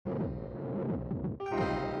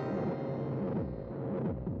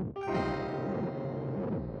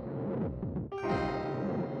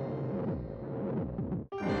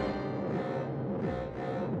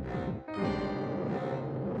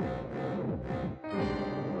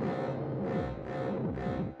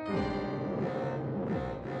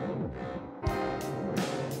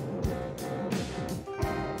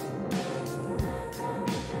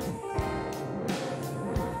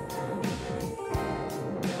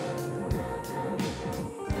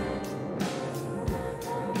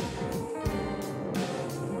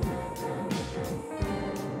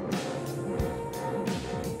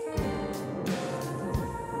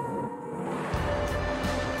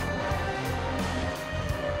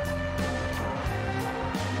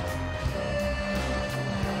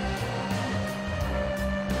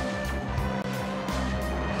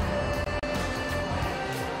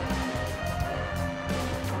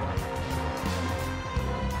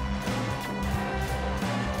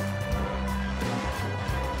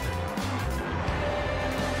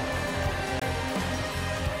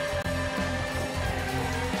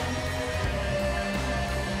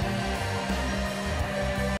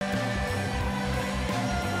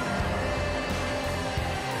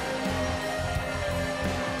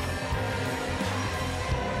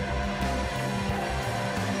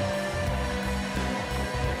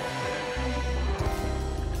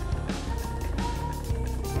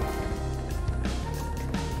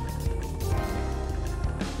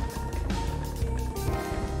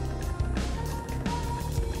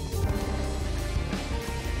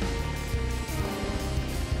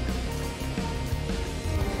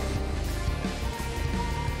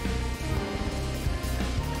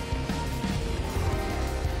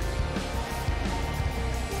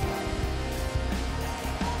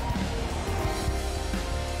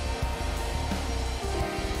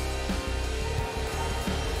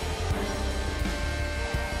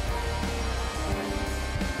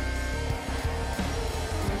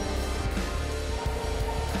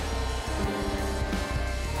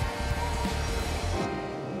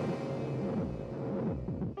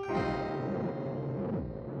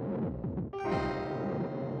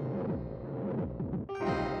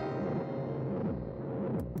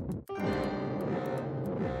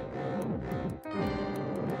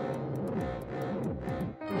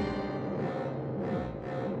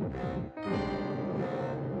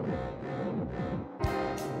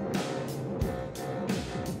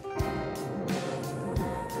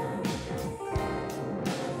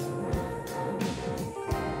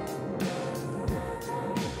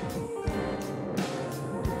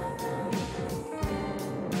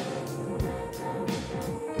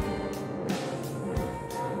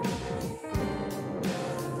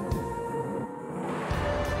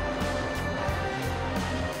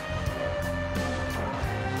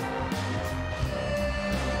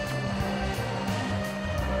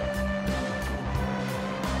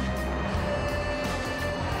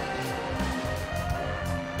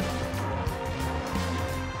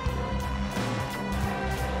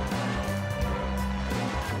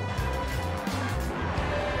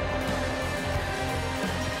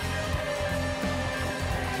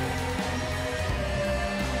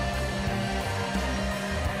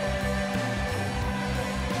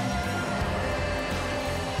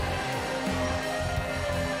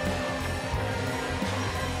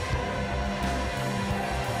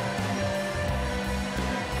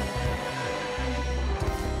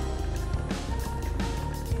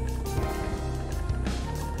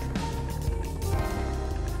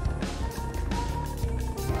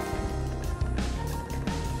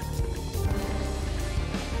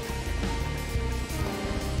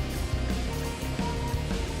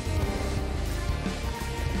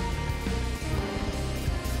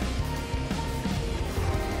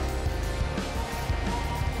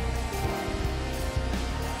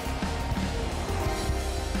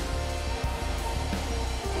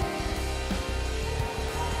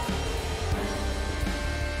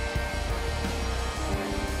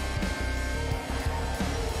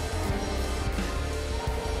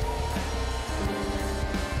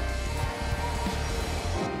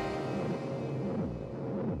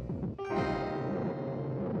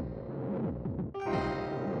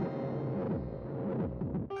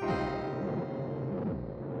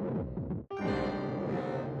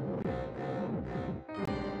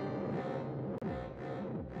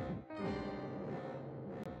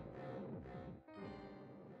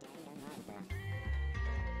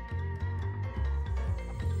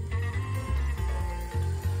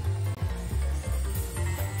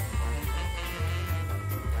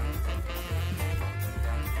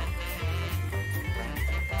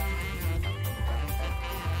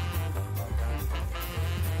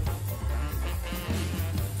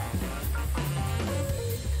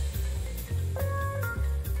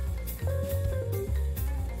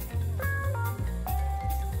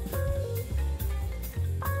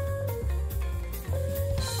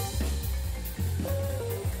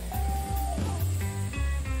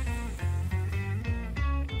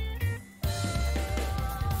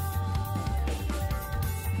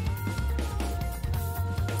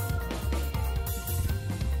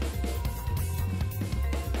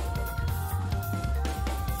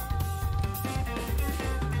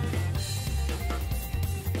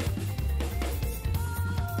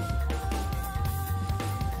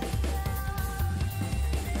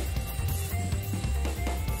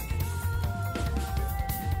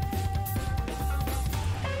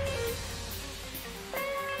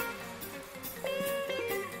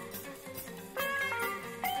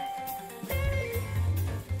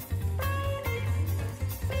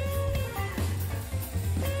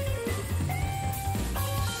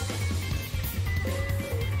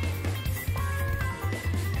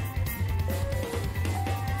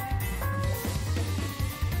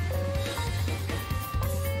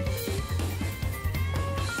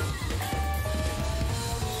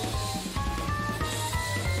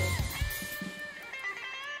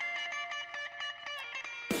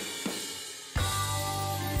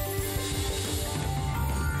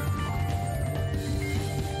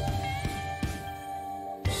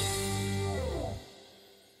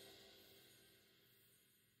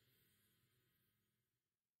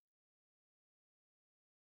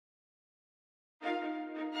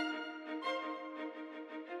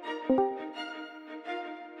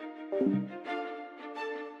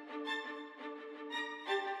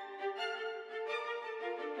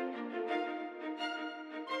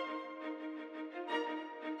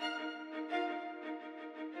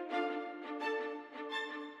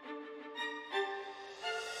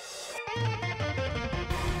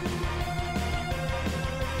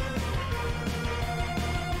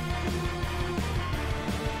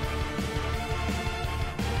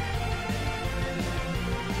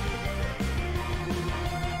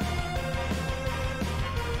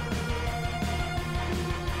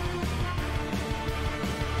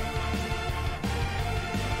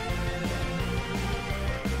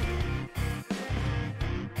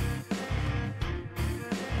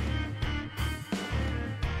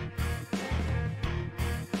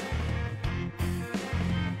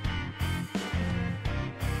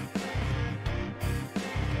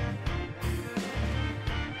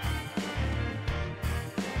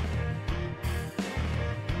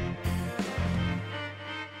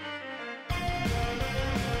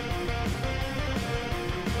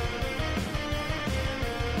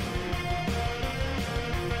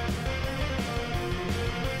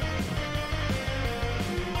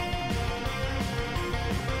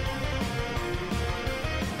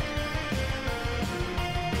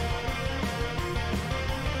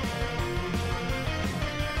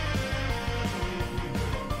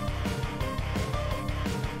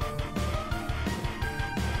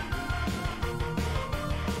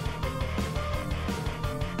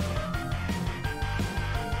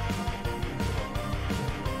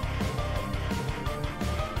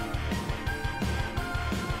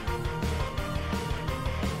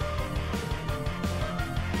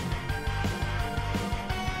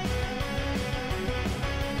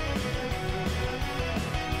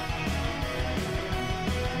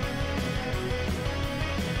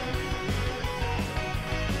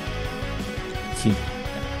Sí.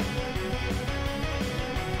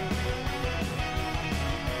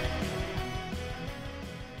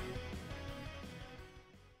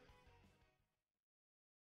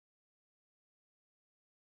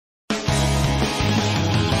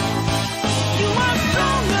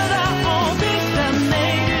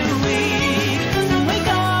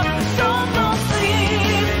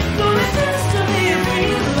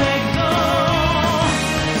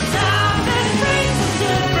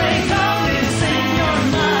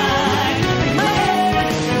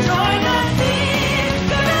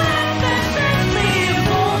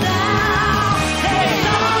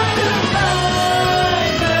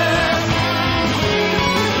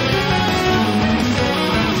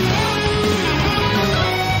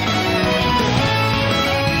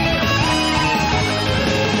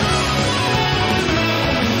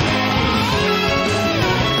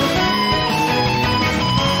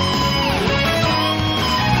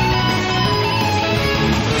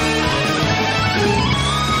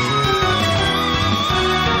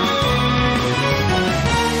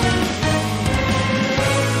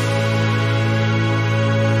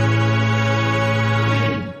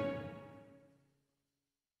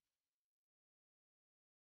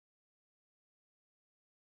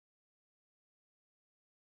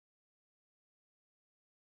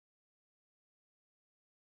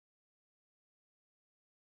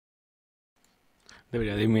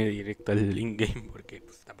 Debería de irme directo al in-game porque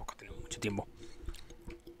pues, tampoco tenemos mucho tiempo.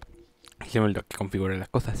 Hicimos lo que configura las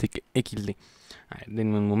cosas, así que XD. A ver,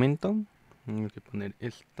 denme un momento. Tengo que poner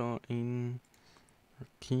esto en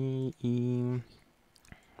aquí y...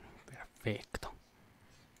 Perfecto.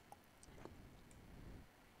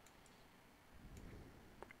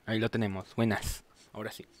 Ahí lo tenemos. Buenas.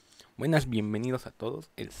 Ahora sí. Buenas, bienvenidos a todos.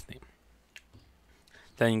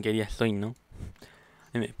 Saben que ya estoy, ¿no?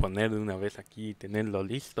 Poner de una vez aquí y tenerlo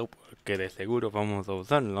listo porque de seguro vamos a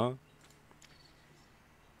usarlo.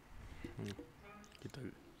 Quito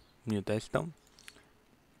el mute esto.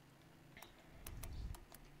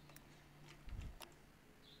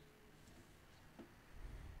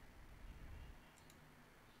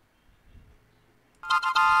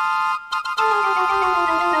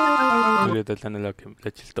 Lo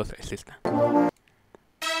chistosa es esta.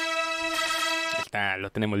 Ahí está,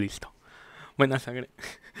 lo tenemos listo. Buenas,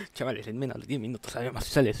 chavales, en menos de 10 minutos sabemos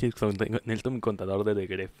si sale silksong en el Tommy contador de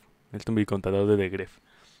Gref. El Tommy contador de Gref.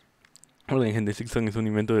 Hola, gente, silksong es un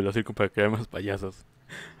invento de los circos para crear más payasos.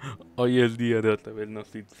 Hoy es día de otra vez no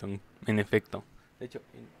silksong, en efecto. De hecho,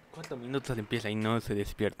 en 4 minutos empieza y no se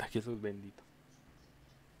despierta. Jesús bendito.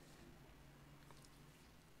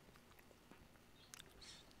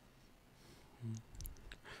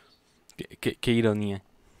 Qué ironía.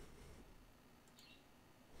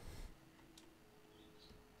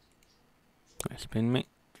 Espérenme.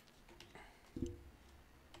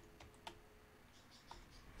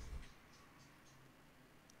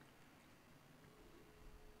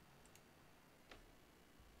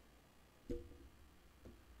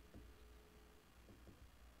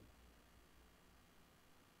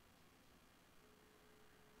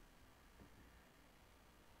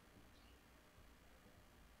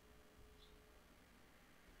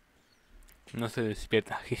 No se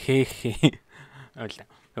despierta, jejeje. Ahorita,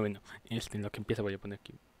 pero bueno, en lo que empieza voy a poner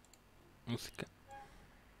aquí música.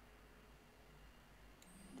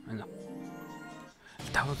 Ah, no.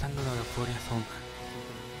 Estaba usando la euforia son.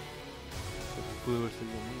 Pudo haber sido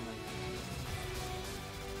muy mal.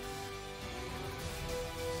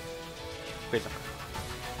 Pero,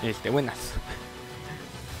 buenas.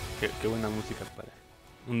 Qué buena música para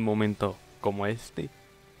un momento como este.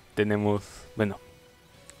 Tenemos, bueno,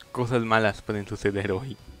 cosas malas pueden suceder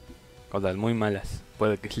hoy. Cosas muy malas.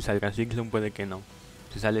 Puede que si salga silksong, puede que no.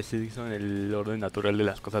 Si sale silksong, el orden natural de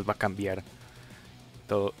las cosas va a cambiar.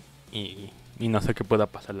 Todo. Y no sé qué pueda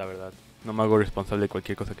pasar, la verdad. No me hago responsable de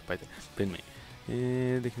cualquier cosa que pase. Espérenme.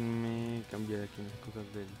 Déjenme cambiar aquí unas cosas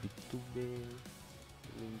del VTUBER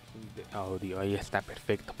de audio. Ahí está,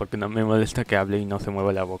 perfecto. Porque no me molesta que hable y no se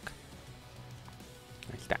mueva la boca.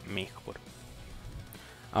 Ahí está, mejor.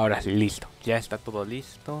 Ahora sí, listo. Ya está todo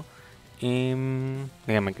listo.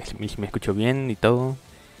 Dígame que si me escucho bien y todo.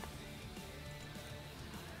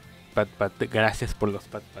 Pat, gracias por los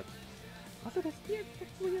pat. No te despiertes,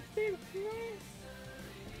 voy a hacer.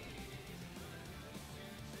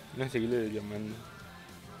 No seguirle llamando.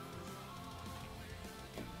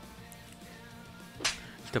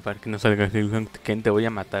 Esto para que no salga que te voy a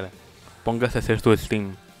matar. Póngase a hacer su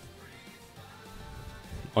stream.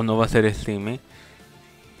 O no va a ser stream,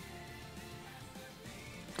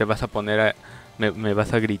 Te vas a poner a... Me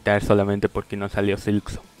vas a gritar solamente porque no salió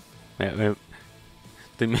silksong.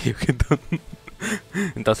 Estoy medio quieto.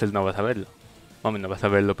 Entonces no vas a verlo. Hombre, no vas a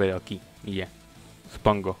verlo, pero aquí. Y ya.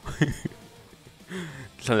 Supongo.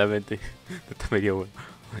 Solamente. Está medio bueno.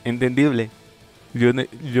 Entendible. Yo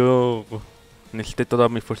necesité toda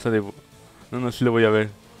mi fuerza de... No, sí lo voy a ver.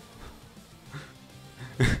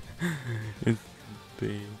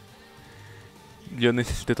 Yo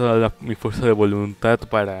necesité toda mi fuerza de voluntad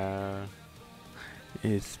para...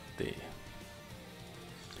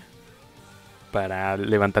 Para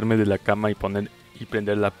levantarme de la cama y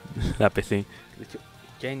prender la PC. De hecho,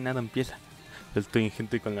 ya en nada empieza. Estoy en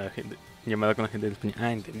gente con la gente, llamada con la gente de España.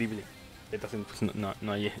 Ah, entendible. Entonces pues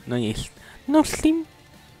no hay Steam.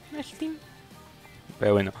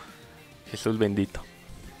 Pero bueno, Jesús bendito.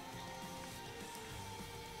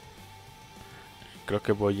 Creo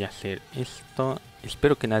que voy a hacer esto.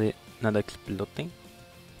 Espero que nada explote.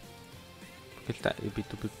 Porque está el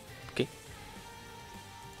VTuber. ¿Qué?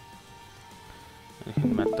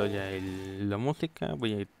 Mato ya la música.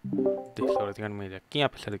 Voy a desordenarme de aquí, a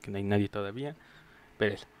pesar de que no hay nadie todavía.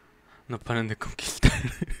 Pero eso, no paran de conquistar.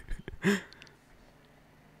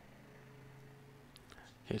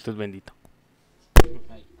 Jesús bendito.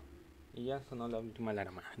 Ahí. Y ya sonó la última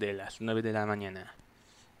alarma de las 9 de la mañana.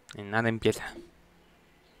 En nada empieza.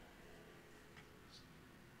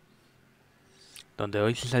 Donde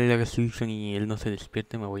hoy si sale la silksong y él no se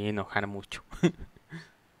despierte, me voy a enojar mucho.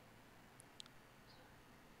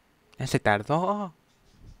 ¡Ya se tardó!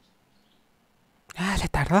 ¡Ah, se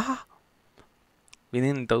tardó!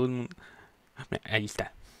 Vienen todo el mundo. Ahí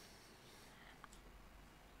está.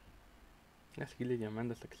 Voy a seguirle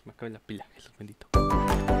llamando hasta que se me acabe la pila. Jesús bendito.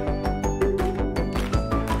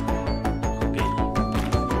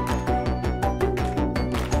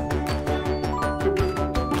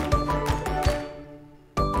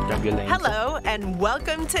 Hello and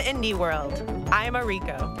welcome to Indie World. I'm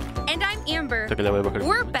Ariko. And I'm Amber.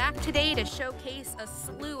 We're back today to showcase a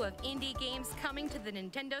slew of indie games coming to the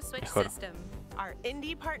Nintendo Switch system. Our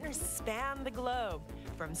indie partners span the globe,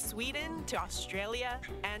 from Sweden to Australia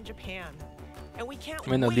and Japan. And we can't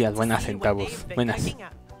wait to see what they've been cooking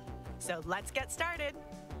up. So let's get started.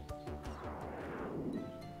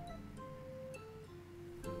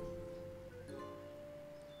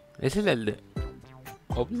 Ese es el de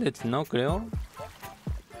Oblets, no creo.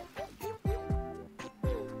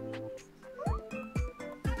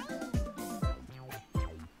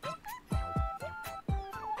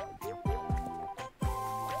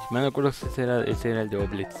 Si me acuerdo, ese era el de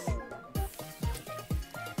Oblets.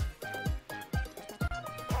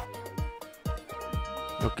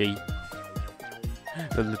 Ok.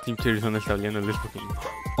 Los de Team Cherry son estableciendo el despoquín.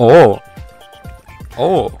 ¡Oh!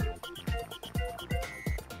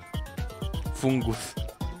 Fungus.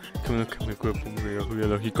 Qué bueno que me cuerpo un reloj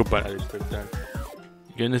biológico para despertar.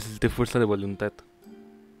 Yo necesité fuerza de voluntad.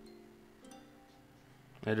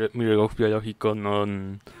 Mi reloj biológico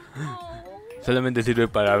no... solamente sirve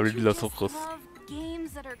para abrir los ojos.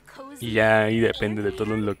 Y ya ahí depende de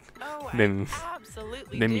todo lo...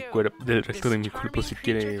 de mi cuerpo, del resto de mi cuerpo, si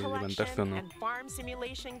quiere levantarse o no.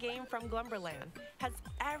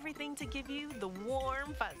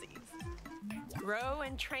 Grow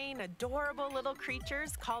and train adorable little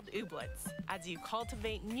creatures called ooblets as you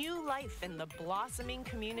cultivate new life in the blossoming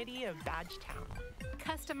community of Badgetown.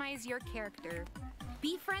 Customize your character.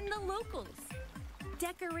 Befriend the locals.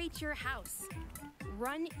 Decorate your house.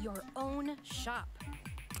 Run your own shop.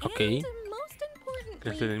 Okay. And most ¿Qué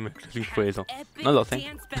importantly, fue eso? epic No lo sé.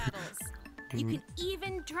 dance battles. You can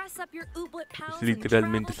even dress up your ooblet pals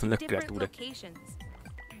Literalmente son and las travel to different criaturas. locations.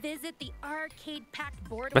 Visit the arcade-packed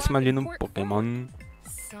boardwalk Parece más bien in un Port Pokémon,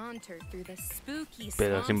 Saunter through the spooky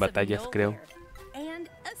pero sin swamps of batallas, creo. nowhere, and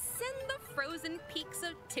ascend the frozen peaks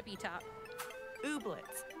of Tippy Top.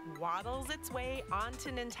 Ooblets waddles its way onto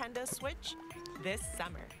Nintendo Switch this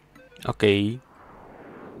summer. Ok.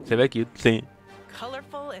 Se ve cute, sí.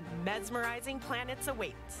 Colorful and mesmerizing planets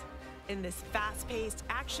await in this fast-paced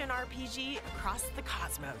action RPG across the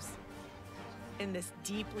cosmos. In this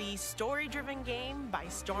deeply story-driven game by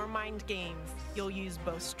Stormmind Games, you'll use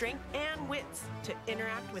both strength and wits to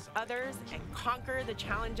interact with others and conquer the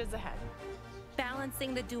challenges ahead.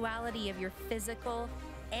 Balancing the duality of your physical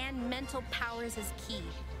and mental powers is key.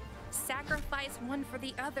 Sacrifice one for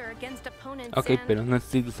the other against opponents Ok, pero and no es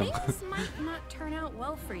silksong. things might not turn out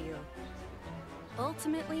well for you.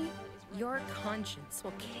 Ultimately, your conscience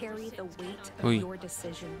will carry the weight of Uy. your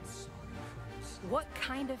decisions. What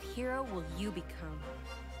kind of hero will you become?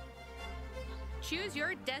 Choose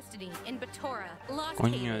your destiny in Batora, Lost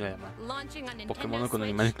Coño de Haven, madre. launching on Nintendo Pokémon con Switch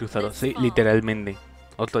animales cruzados. this Sí, fall. literalmente.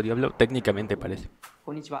 Otro diablo, técnicamente parece.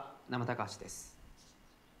 こんにちは、生高橋です。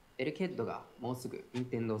エルケッドがもうすぐ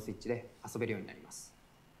Nintendo Switch で遊べるようになります。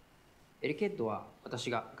エルケッドは私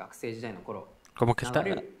が学生時代の頃、 Como que está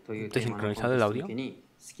流れるというテーマのコンテ desincronizado el スト audio. 向けに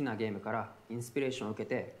好きなゲームからインスピレーションを受け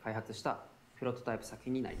て開発したプロトタイプ作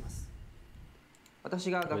品になります。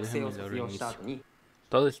私が学生を卒業した後に、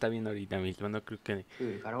 Todo está bien ahorita mismo, no creo que... プ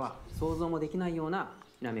ールからは想像もできないような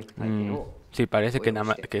ひらめく体験を Sí, parece ご que 用 nada 意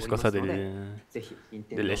más して que es おりま cosa すので、 del ぜひ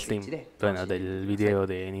Nintendo Steam, Switch で bueno, 楽しんで del みてください。 video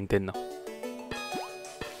de Nintendo.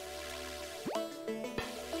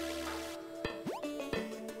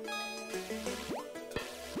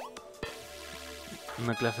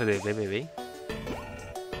 Una clase de BBB.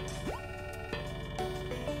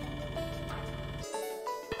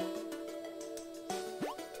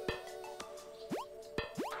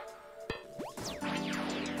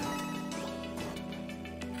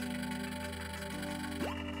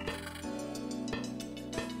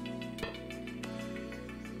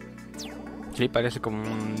 Sí, parece como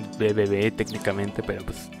un BBB técnicamente, pero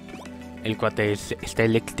pues el cuate está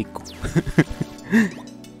eléctrico.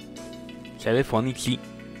 Se ve funny, sí.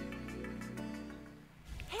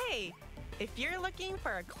 Hey, if you're looking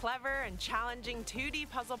for a clever and challenging 2D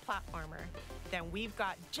puzzle platformer, then we've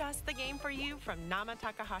got just the game for you from Nama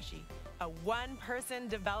Takahashi, a one-person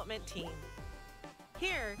development team.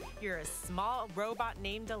 Here, you're a small robot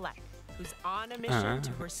named Alec, who's on a mission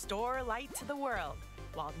to restore light to the world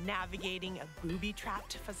while navigating a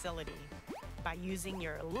booby-trapped facility. By using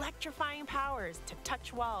your electrifying powers to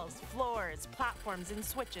touch walls, floors, platforms, and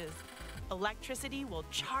switches, electricity will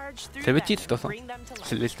charge through Se ve them and chistoso. bring them to life.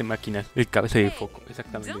 Celeste máquina, el cabeza de Hey, foco,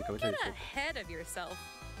 exactamente el Don't cabeza get de foco. ahead of yourself.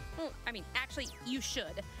 Well, I mean, actually, you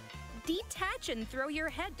should. Detach and throw your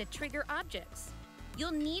head to trigger objects.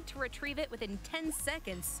 You'll need to retrieve it within 10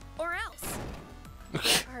 seconds, or else.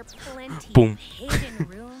 There are plenty Boom. of hidden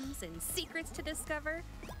rooms and secrets to discover,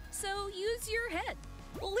 so use your head,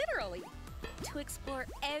 literally, to explore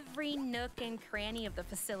every nook and cranny of the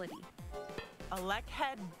facility. Alec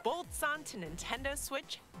Head bolts onto Nintendo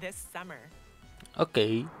Switch this summer.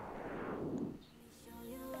 Ok.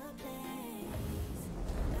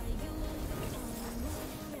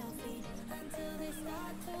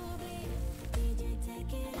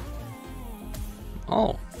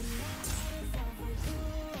 Oh.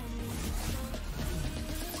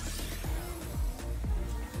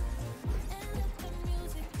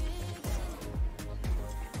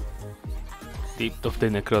 Tip of the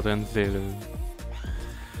Necrodance del...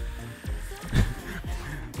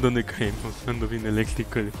 ¿Dónde caemos? Ando bien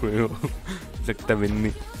eléctrico el juego.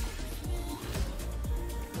 Exactamente.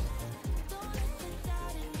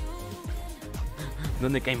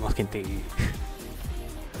 ¿Dónde caemos, gente?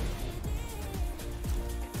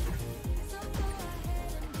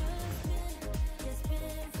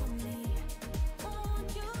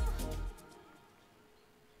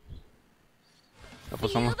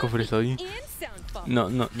 ¿Apostamos cofres hoy?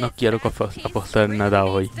 No quiero apostar nada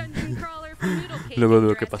hoy. Luego de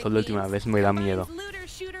lo que pasó la última vez me da miedo.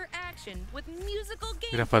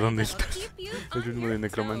 Grafa, ¿dónde estás? El ritmo de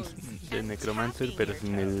Necromance. de Necromancer, pero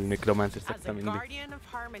sin el Necromancer As a exactamente. guardian of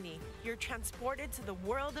harmony, you're transported to the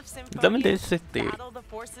world of Realmente symphony. es Battle the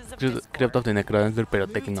forces of Crypt of discord. the Necromancer, pero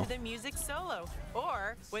Move techno. to the music solo,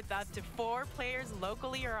 or with up to 4 players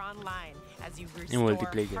locally or online, as you restore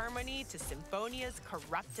multiplayer. harmony to Symphonia's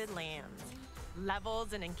corrupted lands.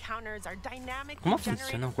 Levels and encounters are dynamically ¿Cómo generated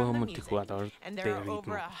funciona un from juego the music, multijugador and de there are ritmo?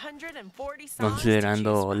 over 140 songs to choose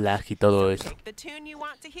Considerando from. lag y todo So eso. pick the tune you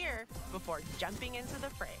want to hear before jumping into the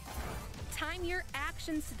fray. Time your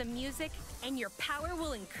actions to the music and your power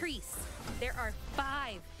will increase. There are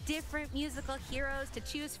 5 different musical heroes to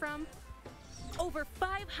choose from, over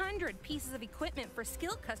 500 pieces of equipment for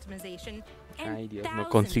skill customization, and Ay Dios, no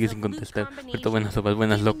thousands consigue of sin loot contestar. Ahorita combinations, buenas sopas,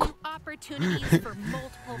 buenas giving loco. you opportunities for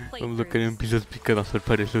multiple Vamos a caer en playthroughs. pisos picados al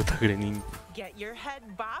parecer está Grenin. Get your head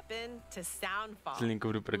bopping to Soundfall. Es el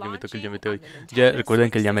encubre para que me toque el Launching Yamete hoy. on the Ya Nintendo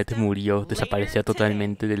recuerden que el Switch Yamete system murió, later desapareció today.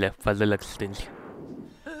 totalmente de la faz de la existencia.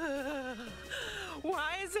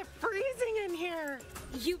 Why is it freezing in here?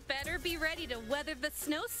 You better be ready to weather the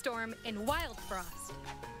snowstorm in Wild Frost.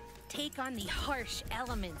 Take on the harsh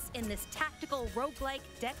elements in this tactical roguelike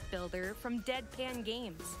deck builder from Deadpan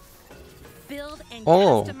Games. Build and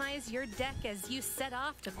Oh. customize your deck as you set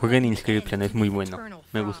off to Jueguen put an Inscription, end es to muy the bueno. eternal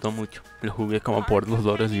Me gustó frost. mucho. Lo jugué como por 2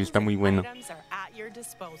 horas y está muy bueno. Items are at your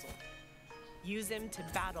disposal. Use them to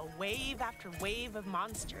battle wave after wave of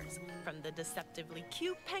monsters, from the deceptively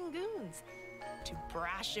cute penguins to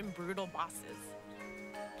brash and brutal bosses.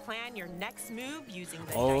 Plan your next move using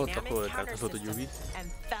the Oh, dynamic juego de counter cartas system Otoyubi.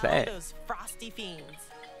 and fell Sí. those frosty fiends.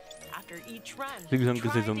 After each run, Silksong, que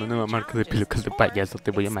try es una new nueva marca de challenges pelucas de or payaso,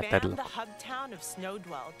 te voy a expand matarlo. the hub town of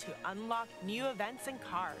Snowdwell to unlock new events and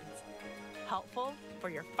cards. Helpful for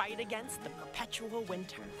your fight against the perpetual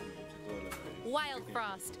winter. Wild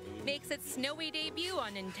Frost makes its snowy debut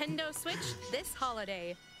on Nintendo Switch this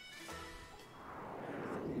holiday.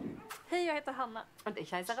 Hej, jag heter Hanna. Och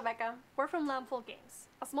jag heter Rebecca. We're from Lamful Games,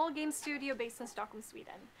 a small game studio based in Stockholm,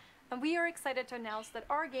 Sweden. And we are excited to announce that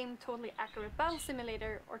our game, Totally Accurate Battle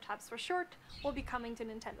Simulator, or TAPS for short, will be coming to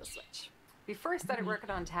Nintendo Switch. We first started working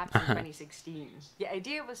on TAPS in 2016. The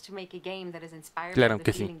idea was to make a game that is inspired Claro by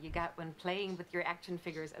que the sí. feeling you got when playing with your action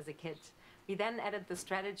figures as a kid. We then added the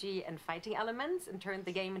strategy and fighting elements and turned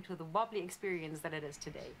the game into the wobbly experience that it is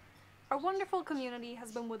today. Our wonderful community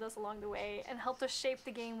has been with us along the way and helped us shape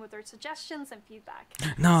the game with their suggestions and feedback.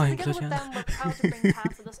 No, So together with inclusión. them, we're proud to bring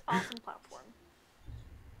TAPS to this awesome platform.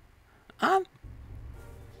 Ah.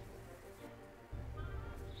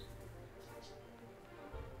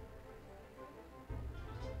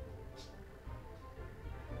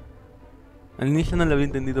 Al inicio no le había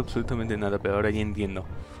entendido absolutamente nada, pero ahora ya entiendo.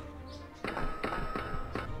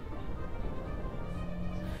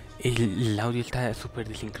 El audio está súper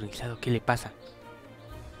desincronizado, ¿qué le pasa?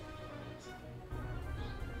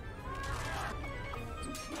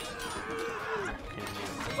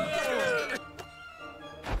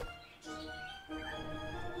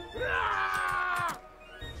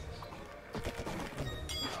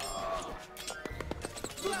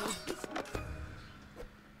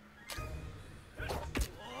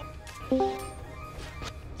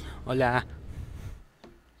 Hola.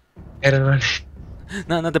 Perdón,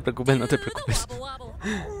 No, no te preocupes, no te preocupes. Wobble wobble.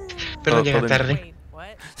 perdón, Todo llega en- tarde. Wait, what?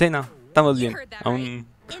 Sí, no, estamos You bien. heard that Aún,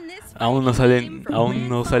 right. In this aún no fighting game salen, from aún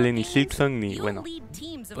no Red sale ni Games, silksong ni you'll bueno. lead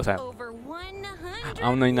teams of o sea, over 100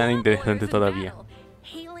 aún no hay nada interesante warriors in todavía. battle,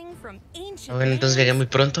 hailing from ancient Ah, bueno, entonces llegué muy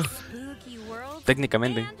pronto. spooky worlds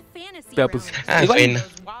Técnicamente. and fantasy Pero pues, realms. Ah, igual. bueno.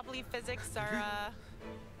 Those wobbly physics are,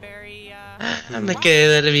 very, Me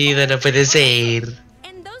quedé dormido, no puede ser.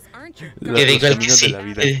 And those aren't your Los Que digo el que caminos de sí. la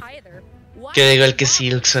vida. either. Que digo el que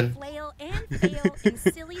Silkson. Flail and fail in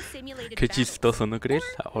silly simulated Qué battles. chistoso, ¿no crees?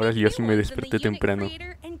 Or Ahora yo sí me make new ones in the desperté unit temprano.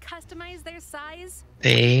 creator and customize their size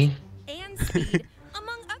Sí. and speed,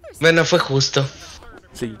 among other Bueno, fue justo.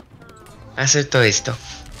 Sí. Acepto esto.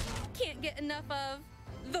 Can't get enough of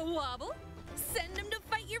the wobble? Send them to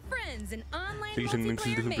fight your friends in online Sí, dicen, no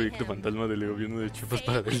existe multiplayer un proyecto mayhem. fantasma del gobierno de Chiapas Say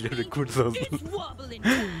para it with darle me. recursos. It's wobbling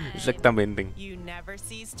time. Exactamente. You never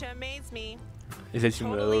cease to amaze me. Es el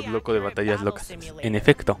simulador loco de batallas locas. En Simulator.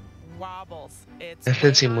 efecto. Wobbles. It's Es el way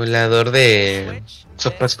on simulador to de Switch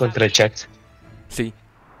sopas this contra Sunday. Chucks. Sí.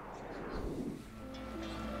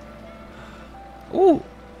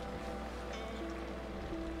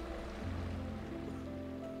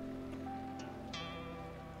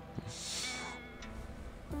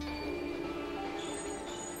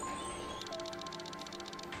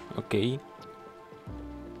 Ok.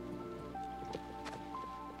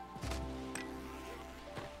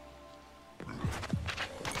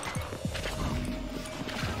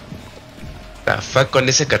 La fuck con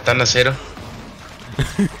ese katana cero.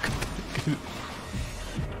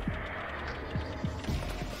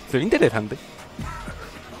 Se ve interesante.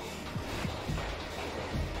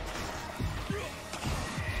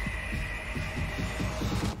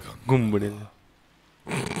 Umbrella.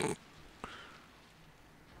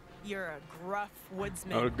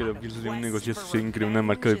 Ahora que lo pienso, de un negocio sin crear una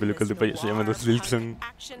marca de pelucas de payaso llamada silksong.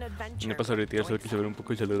 Me paso a retirar, solo quise ver un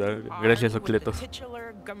poco y saludar. Gracias, Ocletos.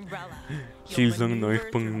 Silksong no es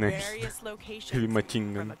punk nice. Es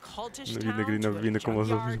machine gun. No viene gris, no viene como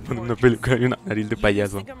se pone una peluca y una nariz de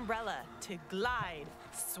payaso.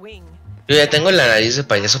 Yo ya tengo la nariz de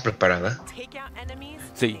payaso preparada.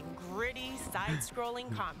 Sí.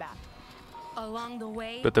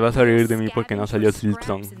 Pero te vas a reír de mí porque no salió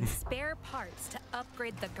silksong.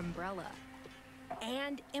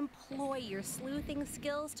 And employ your sleuthing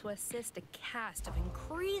skills to assist a cast of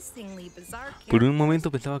increasingly bizarre characters. Por un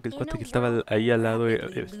momento pensaba que el pata que estaba ahí al lado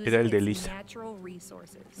era el de Lisa.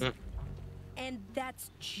 And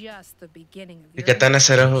that's just the beginning of Si Katana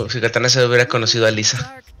Zero hubiera conocido a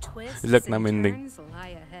Lisa. Exactamente.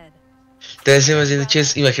 Te decimos bien,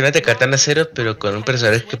 ches, imagínate Katana Zero, pero con un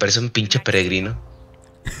personaje que parece un pinche peregrino.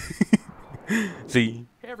 Sí.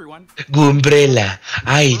 Umbrella.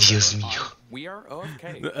 Ay, Dios mío.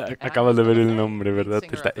 Acabas de ver el nombre, ¿verdad?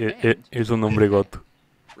 Es un nombre goto.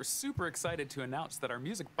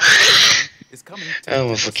 Oh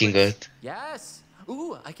my fucking god. Yes.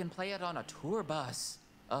 Ooh, I can play it on a tour bus.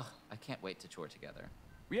 Ugh, I can't wait to tour together.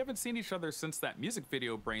 We haven't seen each other since that music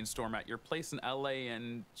video brainstorm at your place in LA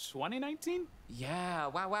in 2019? Yeah,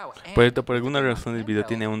 wow. Por alguna razón el video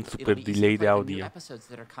tiene un super delay de audio.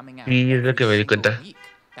 Y es lo que me di cuenta.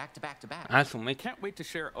 Ah, su mecha. Can't wait to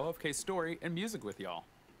share OFK's story and music with y'all.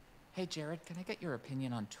 Hey Jared, can I get your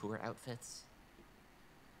opinion on tour outfits?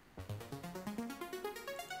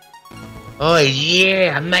 Oh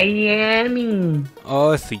yeah, Miami.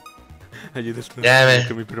 Oh, sí. Ayer Ya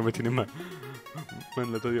que mi perro me tiene mal. Man,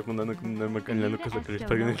 la estoy apuntando con una marca en la nuca, que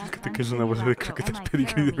está bien, que es una bolsa de croquetas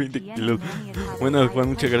pedigrí de 20 kilos. Bueno, Juan,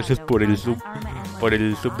 muchas gracias por el sub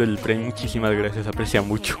del Prime, muchísimas gracias, aprecia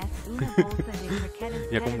mucho.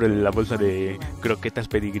 Ya compré la bolsa de croquetas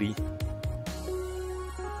pedigrí.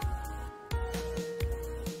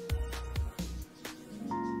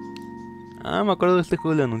 Ah, me acuerdo de este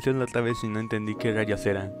juego, lo anunciaron la otra vez y no entendí qué rayos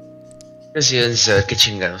era. Yo sí, de saber qué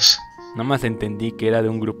chingados. Nada más entendí que era de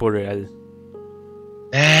un grupo real.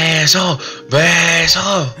 ¡Beso!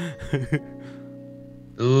 ¡Beso!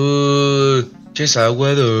 Ches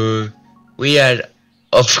aguado. We are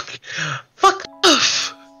off. Fuck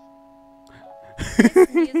off.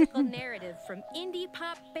 This musical narrative from indie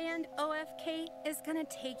pop band OFK is gonna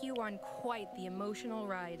take you on quite the emotional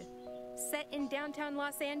ride. Set in downtown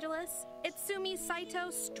Los Angeles, Itsumi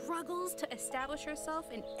Saito struggles to establish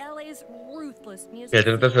herself in LA's ruthless music ¿Te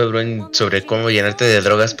trata sobre cómo llenarte de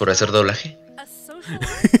drogas por hacer doblaje?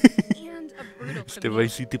 Este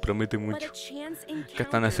Vice City promete mucho.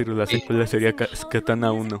 Katana Zero, la secuela sería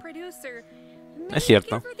Katana 1. Es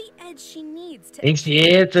cierto. Es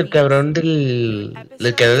cierto, el cabrón del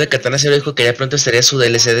creador de Katana Zero dijo que ya pronto estaría su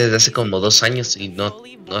DLC desde hace como 2 años y no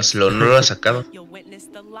lo ha sacado.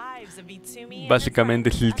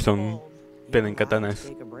 Básicamente silksong, pero en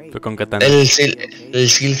katanas. Pero con katana. El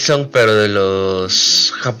silksong, pero de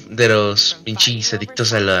los pinches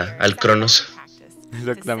adictos al Cronos.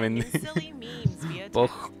 Exactamente.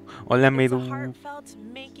 Hola, Medu.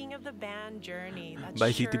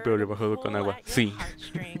 Vice City, pero rebajado con agua. Sí.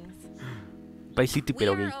 Vice City,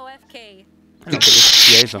 pero gay. Bueno, que yo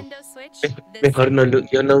decía eso. Mejor no,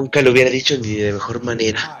 yo nunca lo hubiera dicho ni de mejor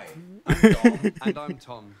manera. And I'm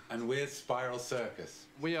Tom. And we're Spiral Circus.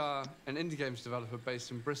 We are an indie games developer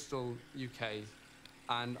based in Bristol, UK,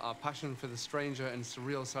 and our passion for the stranger and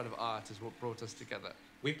surreal side of art is what brought us together.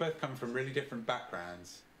 We both come from really different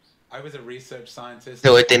backgrounds. I was a research scientist. Este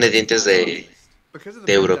güey tiene dientes de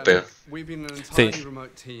europeo. Sí.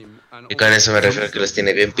 Y con eso me refiero a que los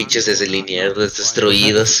tiene bien pinches desalineados,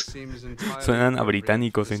 destruidos. Suenan a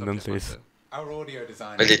británicos entonces.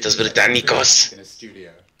 Malditos británicos.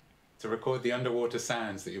 To record the underwater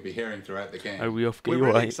sounds that you'll be hearing throughout the game. Are we off-K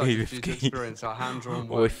or AFK?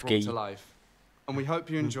 And we hope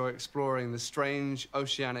you enjoy exploring the strange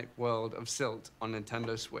oceanic world of Silt on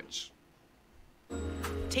Nintendo Switch.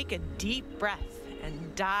 Take a deep breath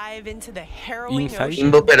and dive into the harrowing ocean.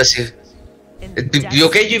 Limbo, pero sí.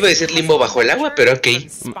 Ok, yo iba a decir limbo bajo el agua, pero ok.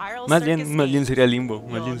 Más bien sería limbo.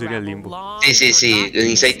 Sí.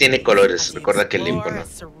 Inside tiene colores. Recuerda que el limbo no.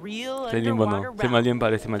 El limbo no. Sí, más bien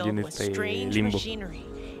parece limbo. Sí.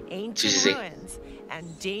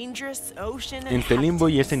 Entre limbo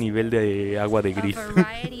y ese nivel de agua de gris.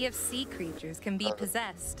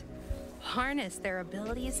 harness their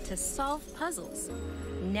abilities to solve puzzles,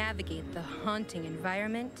 navigate the haunting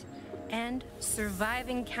environment, and survive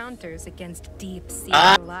encounters against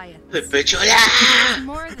deep-sea Goliaths. It's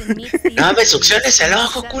more than meets the ¡No me succiones el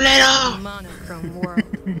ojo, culero! monochrome world.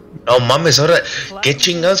 No mames, ahora, ¿qué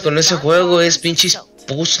chingados con ese juego? Es pinches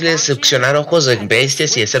puzzles, succionar ojos de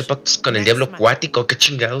bestias y hacer pactos con el diablo acuático, ¿qué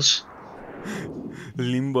chingados?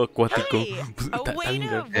 Limbo acuático.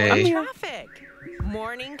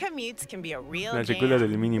 Morning commutes can be a real La secuela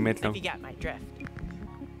del mini metro.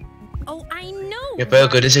 Oh, I know. ¿Qué pedo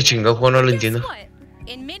con ese chingado juego? No lo entiendo.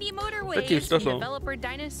 In many motorways, Está chistoso. we develop our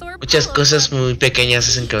dinosaur Muchas polo cosas club. muy pequeñas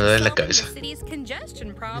hacen que me duele la cabeza. The city's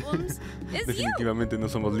congestion problems is you. Definitivamente no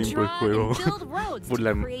somos limbo el juego.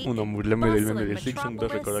 Burlarme del meme de silksong.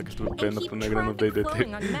 Dos, recordar que estuve esperando por una gran update de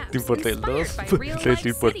Team Fortress 2. Es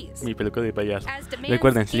decir, por mi peluca de payaso.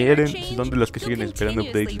 Recuerden, si son de los que siguen esperando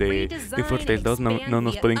updates de Team Fortress 2, no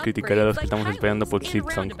nos pueden criticar a los que estamos esperando por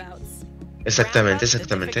silksong. Exactamente,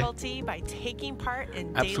 exactamente.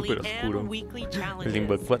 App super oscuro. El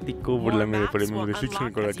limbo acuático, burlarme de por el meme de silksong.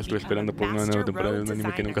 Recordar que estuve esperando por una nueva temporada de un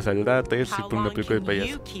anime que nunca saldrá. 3, y por una película de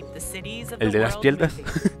payaso. El de las piedras.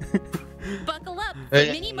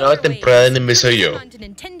 Nueva temporada de anime soy yo.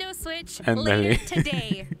 Ándale.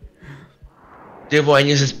 Llevo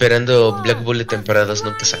años esperando Black Bullet temporada 2,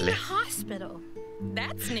 nunca sale.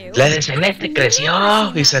 La de Celeste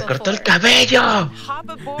creció y se cortó el cabello. Hop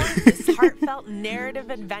aboard this heartfelt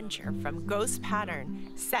narrative adventure from Ghost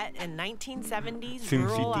Pattern, set in 1970s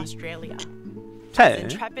rural Australia. As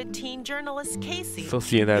intrepid teen journalist Casey,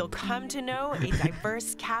 you'll come to know a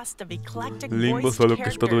diverse cast of eclectic Limbo voiced solo que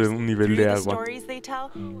es todo de un nivel through de the agua. stories they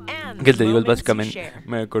tell and Que the te digo, moments you básicamente share.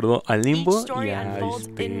 me acordó a Limbo Each story unfolds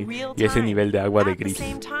in real y ese time, nivel de agua de at the gris.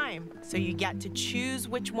 same time, so you get to choose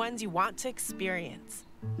which ones you want to experience.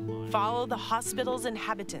 Follow the hospital's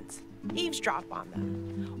inhabitants, eavesdrop on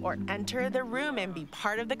them, or enter the room and be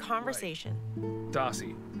part of the conversation.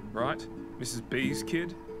 Darcy, right? Mrs. B's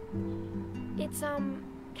kid? It's,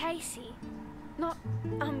 Casey. Not,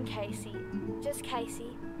 Casey. Just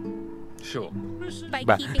Casey. Sure. By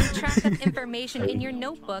keeping track of information in your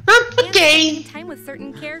notebook and spending time with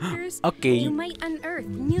certain characters, you might unearth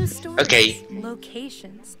new stories,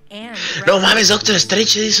 locations, and No mames, Doctor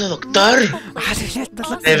Strange hizo Doctor.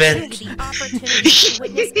 De ver.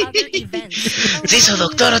 Se hizo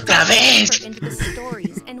Doctor otra vez.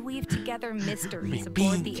 Mi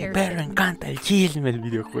pinche perro encanta el chisme del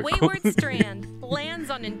videojuego. Wayward Strand lands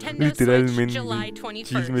on Nintendo Switch Literalmente, July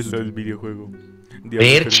chisme 21st. del videojuego.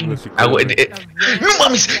 Ver, no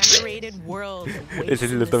mames. Ese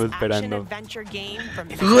sí lo estaba esperando.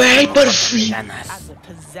 Güey, por fin.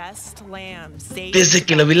 Desde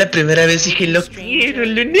que lo vi la primera vez dije, lo quiero,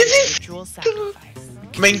 lo necesito.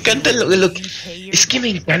 Me encanta es que me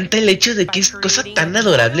encanta el hecho de que es cosa tan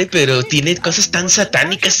adorable, pero tiene cosas tan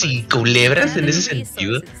satánicas y culebras en ese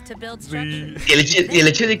sentido. Y el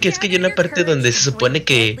hecho de que es que hay una parte donde se supone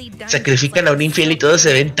que sacrifican a un infiel y todos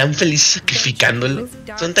se ven tan felices sacrificándolo.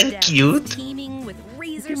 Son tan cute.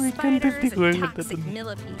 Me encanta este juego.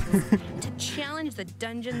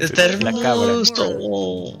 Está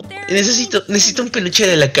hermoso. Necesito un peluche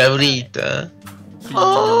de la cabrita.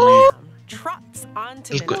 Oh.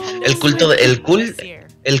 El culto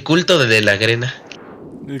de la grena.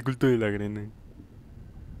 El culto de la grena.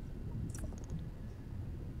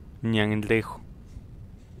 Ñandejo.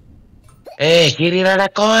 Quiero ir a la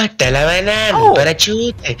costa, la banana, para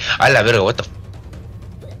chute. A la verga, what the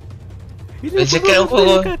Pensé que era un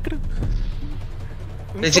juego.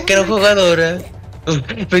 Pensé que era un juego adorable.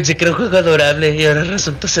 Pensé que era un juego adorable y ahora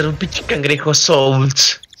resulta ser un pinche cangrejo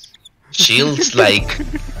Souls. Shields like.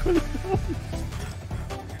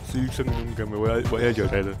 Silksong nunca, voy a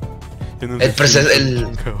llorar. Yo no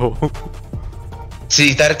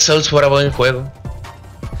Si Dark Souls fuera buen juego.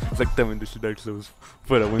 Exactamente, si Dark Souls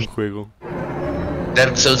fuera buen juego.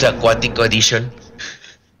 Dark Souls Aquático Edition.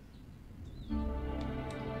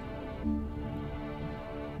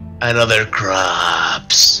 Another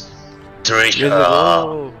Crops. Treasure.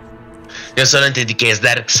 Yo solo entendí que es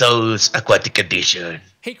Dark Souls Aquatic Edition.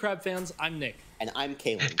 Hey Crab fans, I'm Nick. And I'm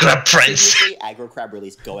Kalen. Crab friends. Previously, Agro Crab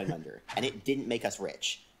released Going Under, and it didn't make us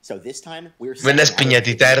rich. So this time, we're Buenas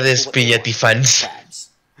piñatitardes, piñatifans.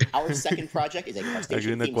 Our second project is a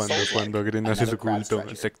crustacean themed cuando Agrena hace su culto,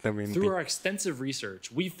 exactamente. Through our extensive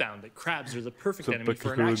research, we found that crabs are the perfect enemy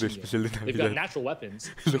for an action game. They've got natural weapons,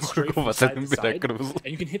 straight from side to side,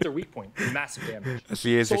 and you can hit their weak point with massive damage.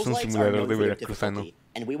 Así es un simulador de veracruzano.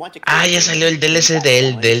 Ah, ya salió el DLC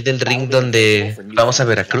del Ring donde vamos a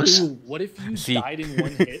Veracruz. Sí.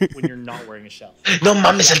 No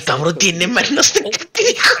mames, el cabrón tiene manos de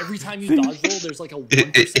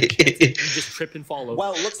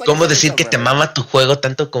 ¿Cómo decir que te mama tu juego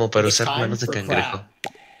tanto como para usar manos de cangrejo?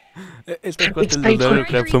 Estas cosas los de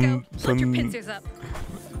Agrocraft son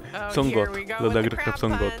God. Los de Agrocraft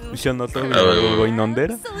son God. Hicieron otro de Going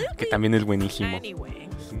Under, que también es buenísimo.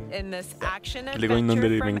 El de Going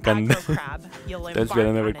Under me encanta. Estaba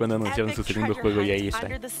esperando a ver cuándo anunciaron su segundo juego y ahí está.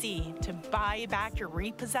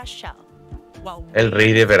 El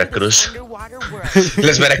rey de Veracruz.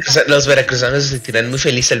 Los veracruzanos se sentirán muy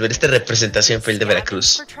felices al ver esta representación fiel de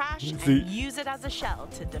Veracruz. Sí.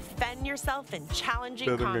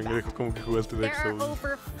 Claro, un cangrejo, como que jugaste Dark Souls.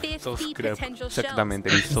 Sos crap. Exactamente,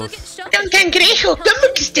 el sos. ¡Un cangrejo!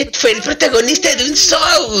 ¿Cómo que usted fue el protagonista de un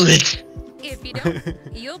Soul?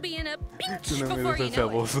 No me das esa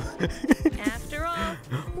voz.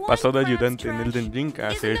 Pasó de ayudante en Elden Ring a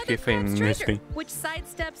ser jefe en este.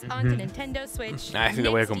 Ah, sí lo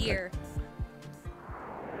voy a comprar.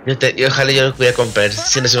 Ojalá yo lo pudiera comprar,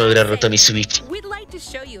 si no se me hubiera roto mi Switch.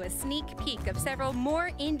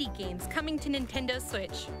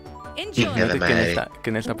 Que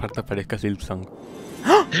en esta parte aparezca silksong.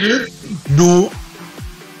 ¡No!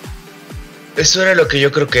 ¿Eso era lo que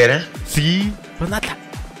yo creo que era? Sí, Panata.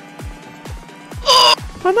 ¡Oh!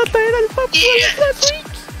 Panata era el papá de la Switch.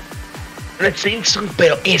 No es Silksong,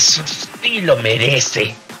 pero eso sí lo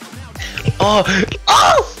merece. ¡Oh!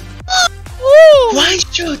 ¡Oh! ¡Oh! ¡One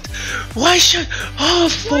shot! ¡One shot! ¡Oh,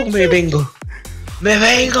 fuck! ¡Me vengo! ¡Me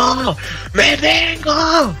vengo! ¡Me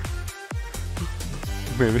vengo!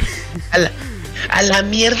 A la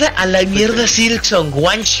mierda Silksong,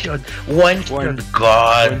 one shot, God. One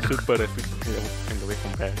shot para lo voy a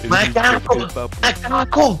comprar.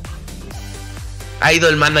 ¡Macaco!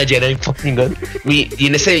 Idol Manager, I'm fucking God. Y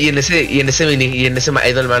en ese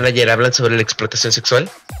Idol Manager hablan sobre la explotación sexual,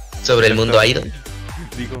 sobre el mundo idol.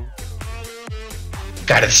 Digo.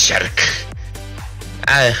 Card Shark.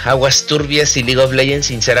 Aguas turbias y League of Legends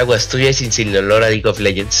sin ser aguas turbias y sin olor a League of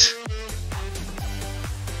Legends.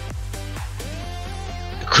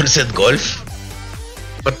 Cursed Golf?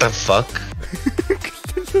 What the fuck?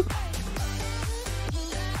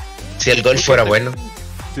 Si el golf fuera bueno.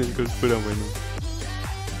 Si el golf fuera bueno.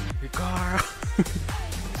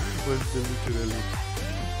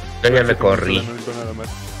 Yo ya me corrí.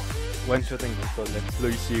 One shot en consola. Lo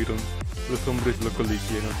hicieron. Los hombres locos lo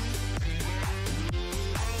hicieron.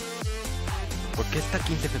 ¿Por qué está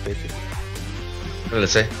 15 FPS? No lo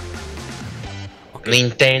sé. Okay.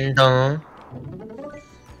 Nintendo.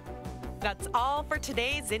 That's all for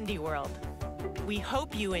today's Indie World. We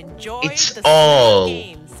hope you enjoyed the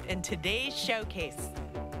games in today's showcase.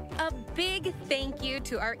 A big thank you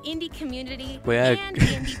to our indie community and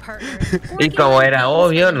indie partners. Y como era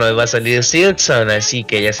obvio, no iba a salir Silksong, así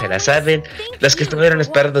que ya se la saben. Los que estuvieron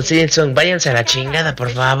esperando Silksong, váyanse a la chingada,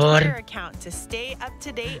 por favor.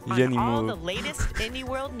 Ya ni modo.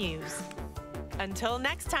 Until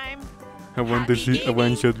next time. Aguante, sí, a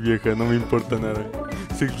one shot vieja, no me importa nada.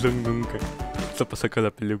 Silksong nunca. Hasta para sacar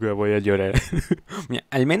la película voy a llorar. Mira,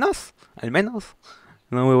 al menos,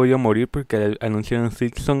 no me voy a morir porque anunciaron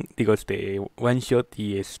Silksong, digo, one shot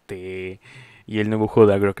y y el nuevo juego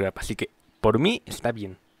de Agrocraft. Así que, por mí, está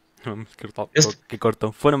bien. Qué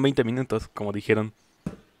corto. Fueron 20 minutos, como dijeron.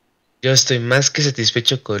 Yo estoy más que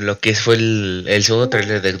satisfecho con lo que fue el segundo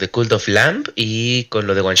trailer de The Cult of Lamb y con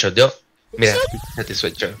lo de One Shot. Yo, mira,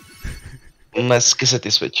 satisfecho. Más que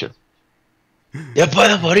satisfecho. ¡Ya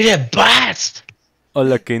puedo morir en paz!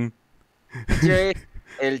 Hola, Ken. Che,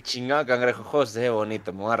 el chingado cangrejo juego se ve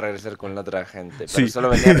bonito. Me voy a regresar con la otra gente. Pero Sí.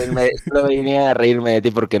 solo venía a reírme de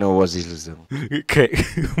ti porque no hubo Silksong. ¿Qué?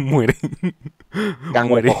 Muere.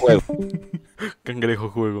 Cangrejo juego. Cangrejo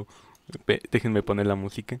juego. Déjenme poner la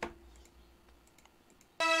música.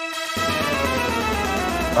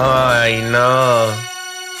 Ay, no.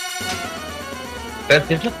 ¿Sabes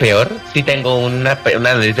qué es lo peor? Sí tengo una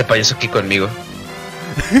nariz de payaso aquí conmigo.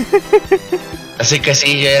 Así que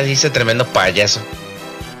sí, yo ya hice tremendo payaso.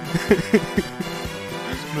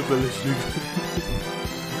 No sale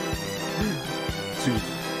Sí.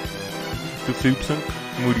 Tu Silksong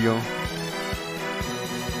murió.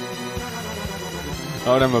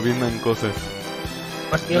 Ahora me aviendan cosas.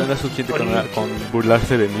 No era suficiente con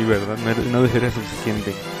burlarse de mí, ¿verdad? No era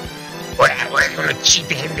suficiente. Bueno,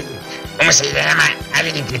 chiste, gente. ¿Cómo se llama?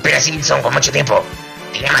 Alguien que espera Silksong con mucho tiempo.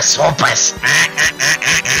 Se llama Sopas.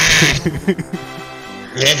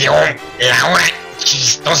 Ya llegó la hora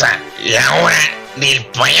chistosa. La hora del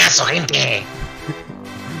payaso, gente.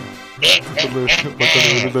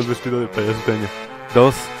 Dos vestidos de payaso este año.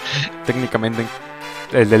 Dos, técnicamente,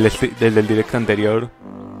 el del directo anterior,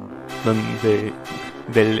 donde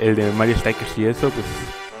el de Mario Strikers y eso, pues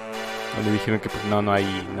donde dijeron que pues no hay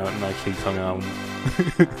silksong aún.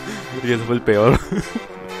 Y eso fue el peor.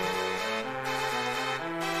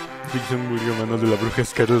 Silksong murió a manos de la bruja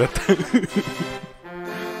escarlata.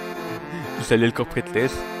 Y salió el Cuphead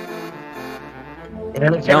 3.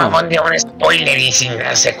 Pero ese mamón dio un spoiler y sin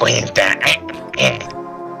darse cuenta.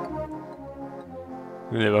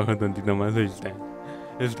 Le bajo tantito más, ahí está.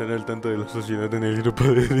 Estará al tanto de la sociedad en el grupo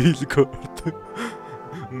de Discord.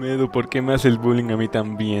 Medu, ¿por qué me haces el bullying a mí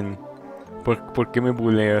también? ¿Por qué me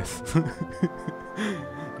buleas?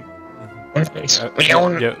 Y a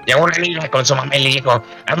una niña con su mamá le dijo,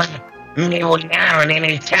 mamá, me bullearon en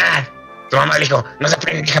el chat. Su mamá le dijo, no se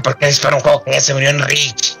pendeja porque es para un juego que ya se murió en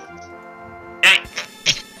Rich.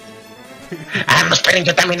 No esperen,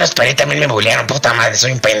 yo también lo esperé, también me bullearon, puta madre,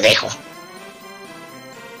 soy un pendejo.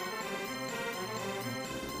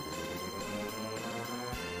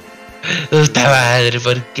 Puta madre,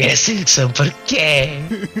 ¿por qué, Silksong? ¿Por qué?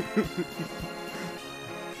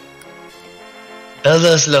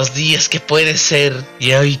 Todos los días que puede ser,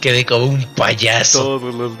 y hoy quedé como un payaso.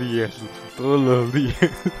 Todos los días.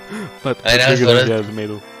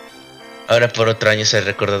 Ahora por otro año seré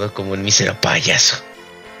recordado como un mísero payaso.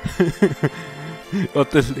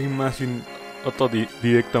 Otro stream más sin... Otro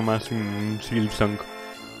directo más sin silksong.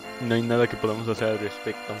 No hay nada que podamos hacer al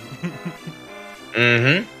respecto.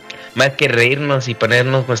 Más que reírnos y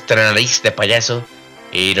ponernos nuestra nariz de payaso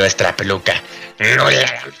y nuestra peluca. No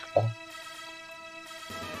la...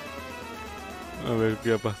 A ver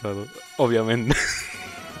qué ha pasado. Obviamente.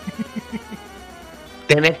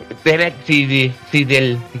 Si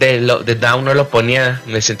de Down no lo ponía,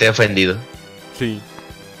 me sentí ofendido. Sí.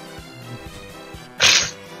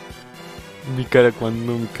 Mi cara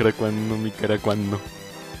cuando. Mi cara cuando. Mi cara cuando.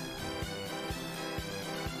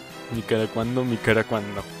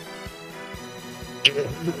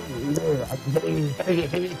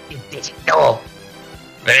 No,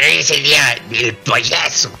 pero es el día del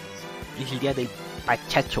payaso. Es el día del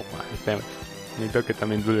pachacho. Espérame, necesito que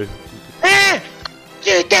también duele.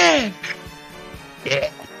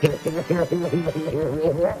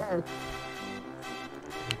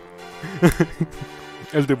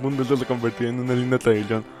 Este punto se convirtió en una linda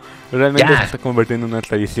tradición. Realmente se está convirtiendo en una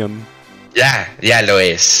tradición. Ya lo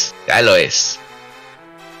es.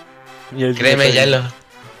 Créeme, ya lo.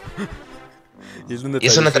 Y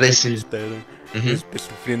es una tradición.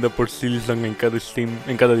 Sufriendo por silksong en cada stream,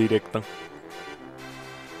 en cada directo.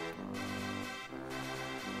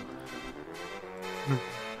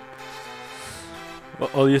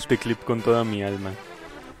 Odio este clip con toda mi alma.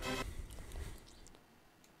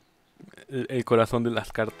 El corazón de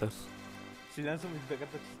las cartas. Si lanzo mi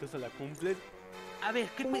carta chistosa, la cumples. A ver,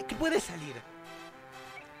 ¿qué puede salir?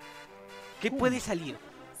 ¿Qué puede salir?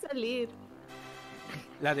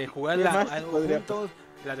 La de jugar algo juntos,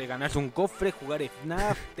 la de ganarse un cofre, jugar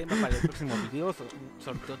FNAF, tema para el próximo video,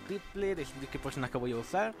 sorteo triple, decidir qué personaje voy a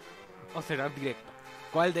usar, o cerrar directo.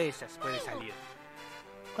 ¿Cuál de esas puede salir?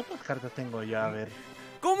 ¿Cuántas cartas tengo ya? A ver.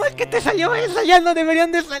 ¿Cómo es que te salió esa? Ya no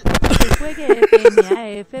deberían de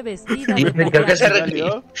salir.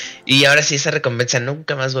 Y ahora sí, esa recompensa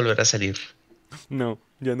nunca más volverá a salir. No,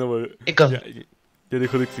 ya no volverá. Ya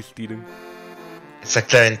dejó de existir.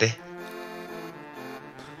 Exactamente.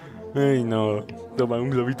 Ay, no. Toma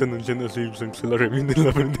un globito anunciando a Silksong, se lo revienta en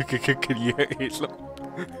la frente que quería eso.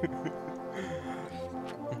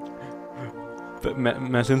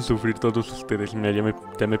 Me hacen sufrir todos ustedes. Mira,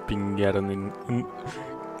 ya me pinguearon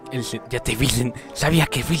ya te vi, sabía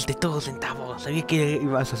que fuiste todo centavo. Sabía que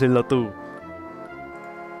ibas a hacerlo tú.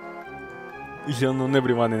 Hicieron un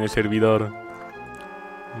everyone en el servidor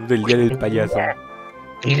del día del payaso.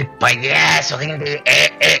 El payaso, gente.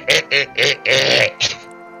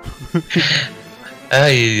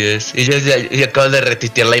 Ay, Dios. Y yo acabo de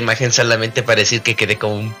retuitear la imagen solamente para decir que quedé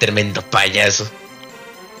como un tremendo payaso.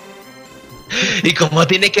 Y como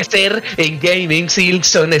tiene que ser en gaming,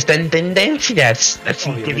 Silksong está en tendencias.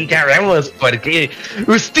 Así que digamos, porque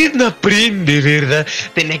usted no aprende, ¿verdad?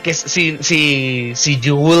 Tenía que... Si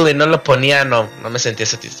Yule no lo ponía, no me sentía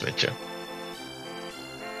satisfecho.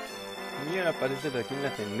 Mira, aparece aquí en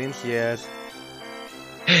las tendencias.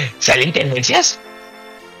 ¿Salen tendencias?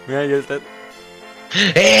 Mira, ya está.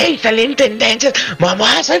 ¡Ey! ¡Salen tendencias!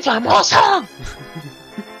 ¡Mamá, soy famoso!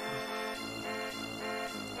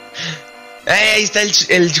 Ahí está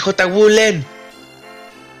el J. Woolen.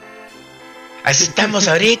 Así estamos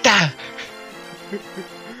ahorita.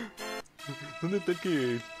 ¿Dónde está el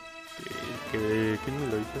que... ¿Quién me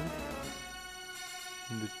lo hizo?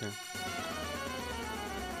 ¿Dónde está?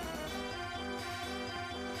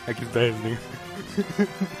 Aquí está el negro.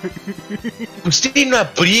 Usted no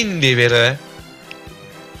aprende, ¿verdad?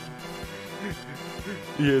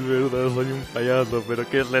 Y es verdad, soy un payaso, pero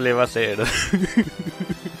 ¿qué se le va a hacer?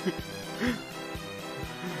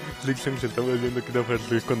 Silksong se está volviendo Kino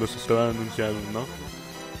Hearts cuando se estaba anunciando, ¿no?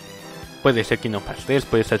 Puede ser Kino Hearts 3,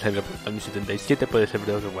 puede ser Cyberpunk 2077, puede ser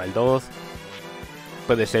Breath of the Wild 2,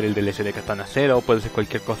 puede ser el DLC de Katana Zero, puede ser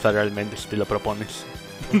cualquier cosa realmente si te lo propones.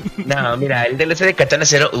 No, mira, el DLC de Katana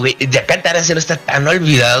Zero, güey, ya Katana Zero está tan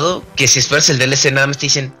olvidado que si esperas el DLC nada más te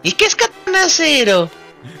dicen, ¿y qué es Katana Zero?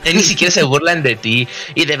 Ya ni siquiera se burlan de ti.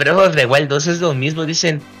 Y de Breath of the Wild 2 es lo mismo,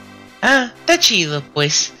 dicen, ah, está chido,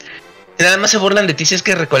 pues. Nada más se burlan de ti si es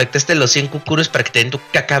que recolectaste los 100 cucuros para que te den tu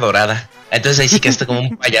caca dorada. Entonces ahí sí que está como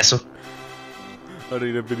un payaso. Ahora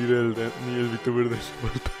iré a pedir el VTuber de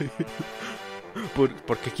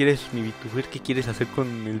 ¿Por qué quieres mi VTuber? ¿Qué quieres hacer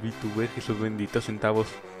con el VTuber y sus benditos centavos?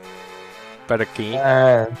 ¿Para qué?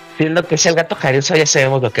 Ah, siendo que es el gato Jariuso ya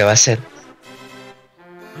sabemos lo que va a hacer.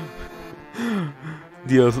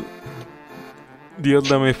 Dios,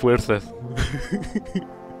 dame fuerzas.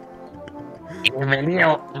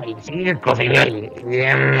 Bienvenido al circo, señor.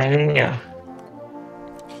 Bienvenido.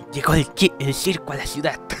 Llegó el circo a la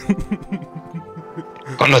ciudad.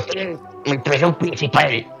 Conocí el presión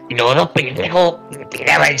principal. Y luego dos pendejos me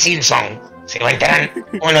tiraba el silksong. Se levantarán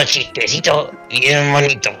unos chistecitos y bien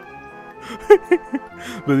bonito.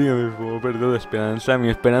 Pues dígame, puedo perder la esperanza. Mi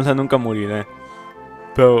esperanza nunca morirá.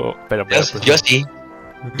 Pero pues, Yo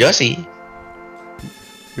sí.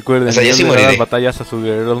 Recuerden, o sea, yo sí dar las moriré. batallas a sus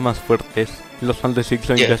guerreros más fuertes. Los fans de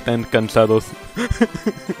Silksong ya están cansados.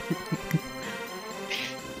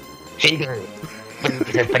 Sí,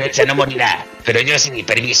 esa esperanza no morirá. Pero yo sin mi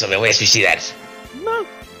permiso me voy a suicidar. No.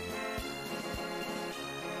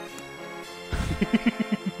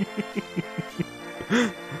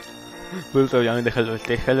 Pues obviamente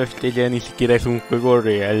déjalo, ya ni siquiera es un juego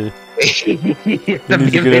real.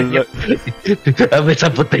 Dame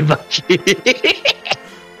esa puta imagen.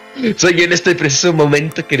 Soy yo en este preciso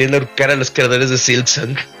momento queriendo ahorcar a los creadores de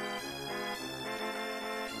Silksong.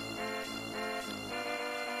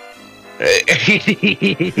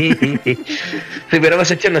 Si hubiéramos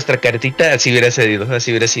hecho nuestra cartita, así hubiera sido.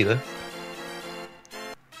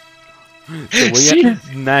 Te voy a...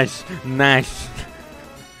 Nash.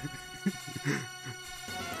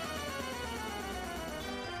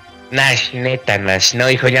 Nash, neta, Nash. No,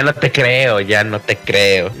 hijo, ya no te creo. Ya no te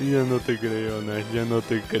creo, Nash, ya no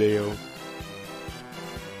te creo.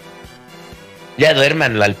 Ya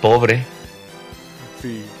duérmanlo al pobre.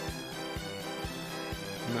 Sí.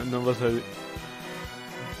 No vas a...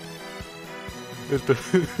 Esto...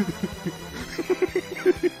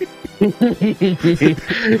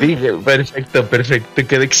 Perfecto,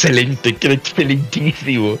 quedó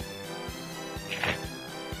excelentísimo.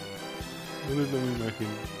 ¿Dónde está mi imagen?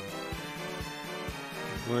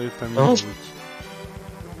 ¿Dónde está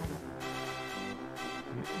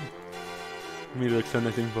mi Mi reacción a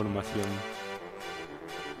esa información.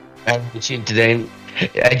 Are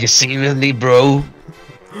you seriously, bro?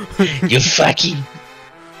 You fucking...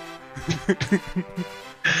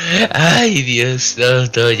 Ay, Dios,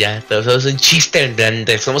 todo ya, todos somos un chiste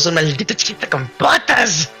grande, somos un maldito chiste con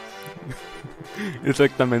patas.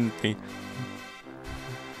 Exactamente.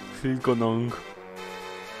 Sí, con Ong.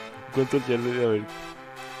 ¿Cuántos ya le debe haber?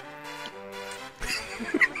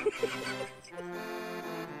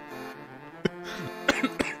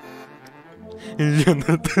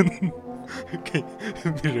 Jonathan. Okay.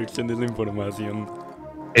 Mi reacción es la información.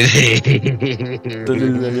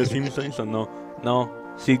 Entonces, ¿salió Simpsons o no?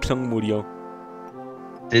 No, Silksong murió.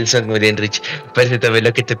 Silksong murió en Rich. Parece también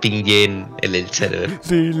lo que te pingué en el server.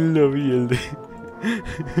 Sí, lo vi, el de...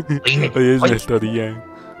 Oye, es la historia.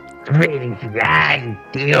 Felicidades,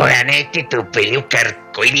 tío, ganaste tu peluca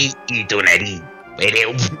arcoíris y tu nariz. Eres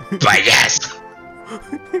un payaso.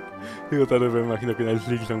 Digo, tal vez me imagino que no hay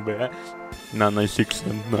Silksong, ¿verdad? No hay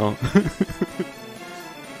Silksong, no.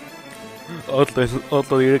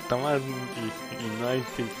 Otro directo más y no hay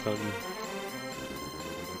Silksong.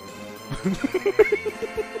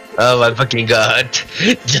 Oh my fucking god.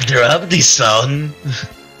 You dropped this song.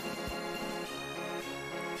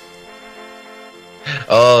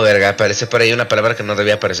 Oh, verga, aparece por ahí una palabra que no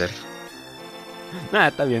debía aparecer. Nah,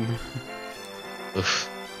 está bien. Uf.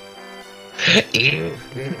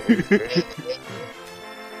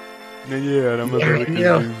 No llegará más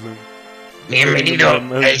Bienvenido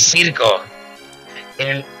al circo.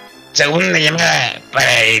 Segunda llamada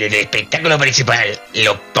para el espectáculo principal.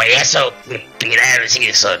 Los payasos tiraron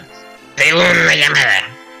Silksong. Segunda llamada.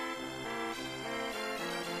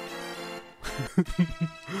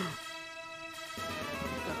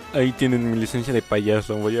 Ahí tienen mi licencia de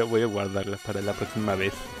payaso. Voy a guardarla para la próxima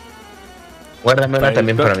vez. Guárdame una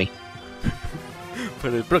también para mí.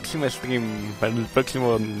 Para el próximo stream, para el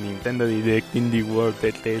próximo Nintendo Direct, Indie World,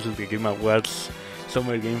 ET, The Game Awards,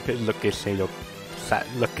 Summer Game Fest, lo que sea.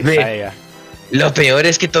 Lo peor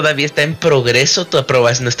es que todavía está en progreso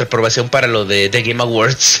nuestra aprobación para lo de The Game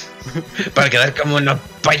Awards. Para quedar como unos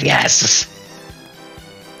payasos.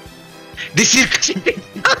 Decir que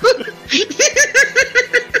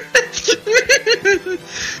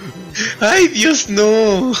ay, Dios,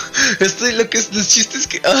 no. Estoy lo que es los chistes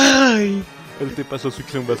que. Ay. El te pasó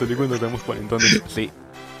Silksong va a salir cuando seamos 40. Sí.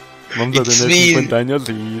 Vamos a tener 50 años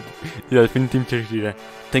y al fin Team Cherry dirá: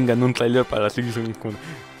 tengan un trailer para Silksong con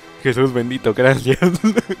Jesús bendito, gracias.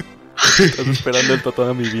 Estás esperando esto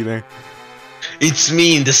toda mi vida. It's me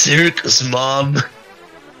in the circus, mom.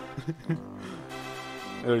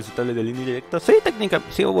 ¿Algo resaltable del indie directo? Sí,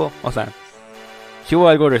 técnicamente, sí hubo. O sea, sí hubo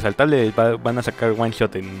algo resaltable. Van a sacar One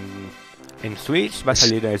Shot en Switch. Va a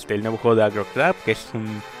salir el nuevo juego de AgroCrab, que es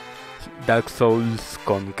un Dark Souls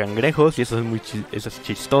con cangrejos. Y eso es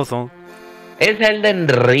chistoso. Es Elden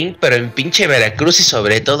Ring, pero en pinche Veracruz. Y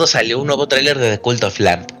sobre todo salió un nuevo tráiler de The Cult of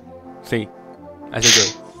Lamp. Sí,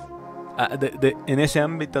 así que en ese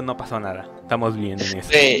ámbito no pasó nada. Estamos bien en eso.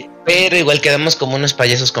 Pero igual quedamos como unos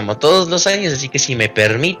payasos como todos los años. Así que si me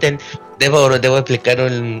permiten, debo aplicar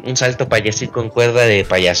un salto payasí con cuerda de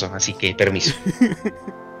payaso. Así que permiso.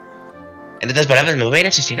 En otras palabras, me voy a ir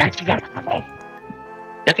a suicidar.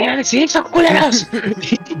 Lo que iba a decir son culeros.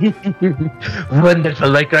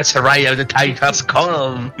 Wonderful like a Saraya, the time has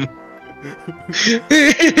come.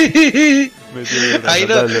 Ay,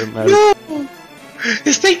 no. No.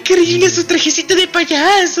 Está increíble su trajecito de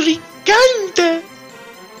payaso, me encanta.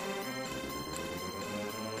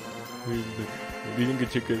 Miren que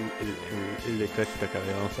cheque el de clásica acá,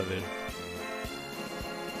 vamos a ver.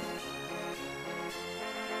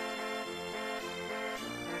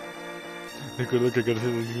 Recuerdo que García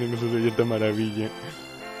no sucedió esta maravilla.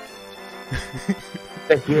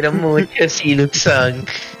 Te quiero mucho, silksong.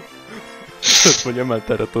 Los voy a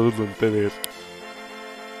matar a todos ustedes.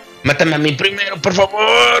 Mátame a mí primero, por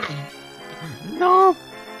favor. No.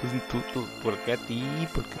 Pues tú, ¿por qué a ti?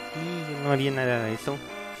 ¿Por qué a ti? Yo no haría nada de eso.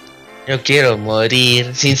 Yo quiero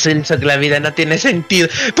morir. Sin Silksong la vida no tiene sentido.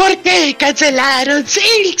 ¿Por qué cancelaron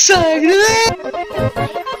Silksong?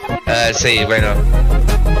 Sí, bueno.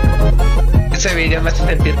 Ese video me hace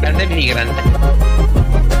sentir tan denigrante.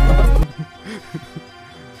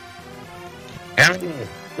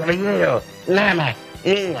 Caballero, lama,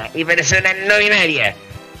 niña y persona no binaria.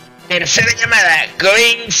 Tercera llamada,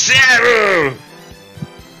 comenzar.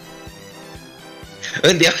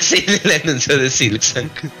 Un día va a ser el anuncio de Silksong.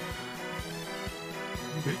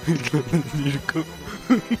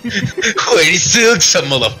 Where is Silksong,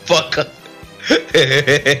 motherfucker?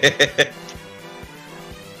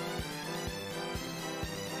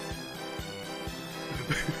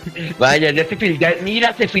 Vaya, ya se filtraron.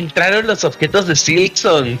 Mira, se filtraron los objetos de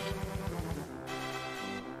Silksong.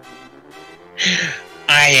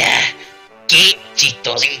 Vaya, qué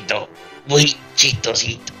chistosito. Muy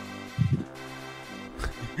chistosito.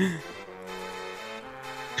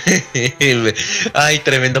 Ay,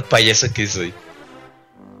 tremendo payaso que soy.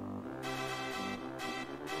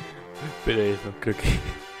 Pero eso, creo que...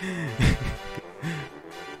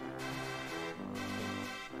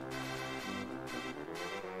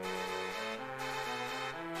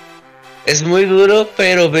 Es muy duro,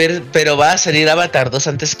 pero va a salir Avatar 2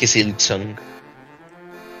 antes que Silksong.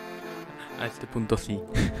 A este punto sí.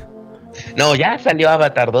 No, ya salió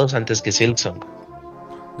Avatar 2 antes que Silksong.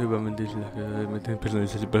 Nuevamente meten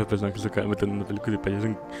personalización para personajes que se acaban de meter en una película de payaso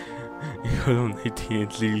en Hollow Knight y en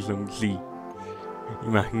Silksong, sí.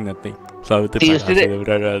 Imagínate, solamente para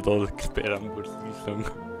celebrar a todos los que esperan por Silksong.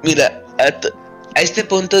 Mira, a este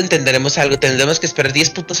punto entenderemos algo. Tendremos que esperar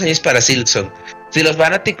 10 putos años para Silksong. Si los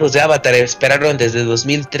fanáticos de Avatar esperaron desde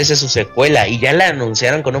 2013 su secuela y ya la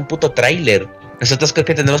anunciaron con un puto tráiler, nosotros creo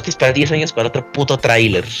que tendremos que esperar 10 años para otro puto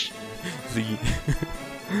tráiler. Sí.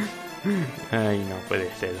 Ay, no puede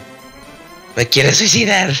ser. ¿Me quieres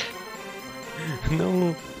suicidar?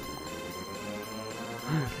 No.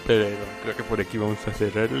 Pero creo que por aquí vamos a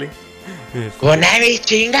cerrarle. ¡Konami,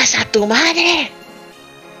 chingas a tu madre!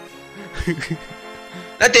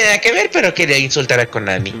 No tiene nada que ver, pero quería insultar a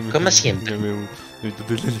Konami, como siempre.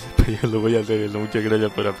 Lo voy a hacer, muchas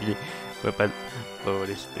gracias por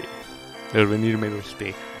venirme.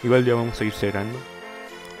 Igual ya vamos a ir cerrando.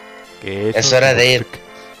 Es hora de ir.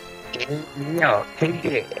 No,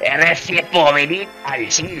 ahora sí puedo venir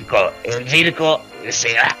al circo. El circo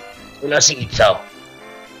se va. Los Simpson.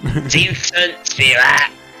 Simpson se va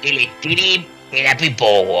el stream de la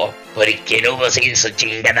Pipogo, porque no hubo Simpson,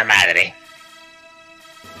 chingada madre.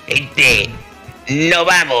 No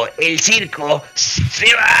vamos, el circo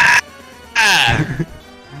se va.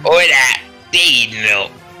 Hola, digno.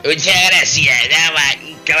 Muchas gracias, dama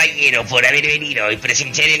y caballero, por haber venido y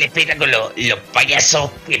presenciar el espectáculo. Los payasos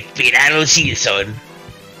que esperaron Simpson.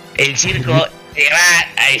 El circo se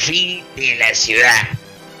va al fin de la ciudad.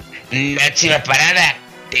 Próxima parada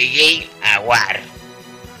de Game Award.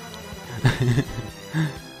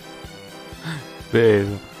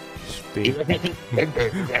 Pero,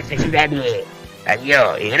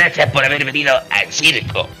 Adiós, y gracias por haber venido al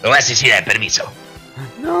circo. Lo voy a asesinar, permiso.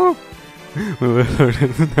 No. Me voy a abrir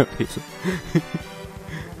una vez.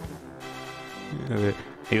 A ver,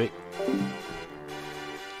 ahí voy.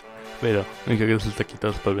 Pero, muchas gracias aquí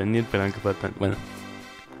todos por venir, pero aunque fuera tan, bueno,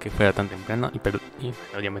 que fuera tan temprano, y bueno,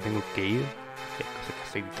 ya me tengo que ir. Ya cosa que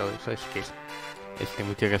hacer y todo eso, es que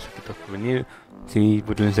muchas gracias aquí todos por venir. Sí,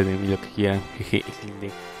 burlense de mí lo que quieran, jeje,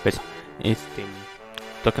 beso.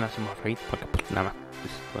 Toca no hacemos reír, porque pues nada más,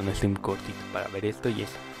 pues, un stream cortito para ver esto y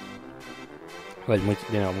eso. Bueno,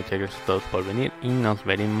 de nuevo, muchas gracias a todos por venir y nos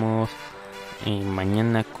veremos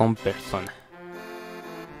mañana con persona.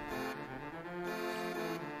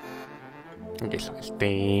 Eso,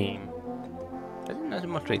 no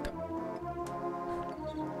hacemos reír.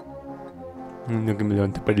 No, que me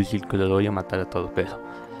levanté para el círculo, lo voy a matar a todos, pero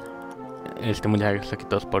muchas gracias a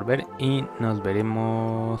todos por ver y nos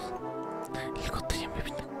veremos. El goto ya me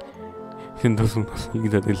vino. Siendo unos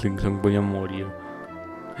seguidores del silksong, voy a morir.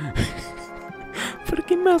 ¿Por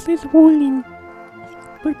qué me haces bullying?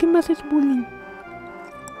 ¿Por qué me haces bullying?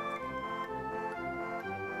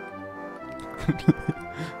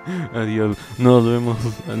 Adiós, nos vemos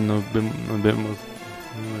una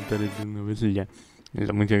vez y ya.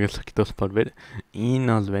 Muchas gracias a todos por ver y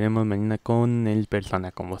nos veremos mañana con el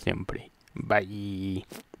persona como siempre. Bye.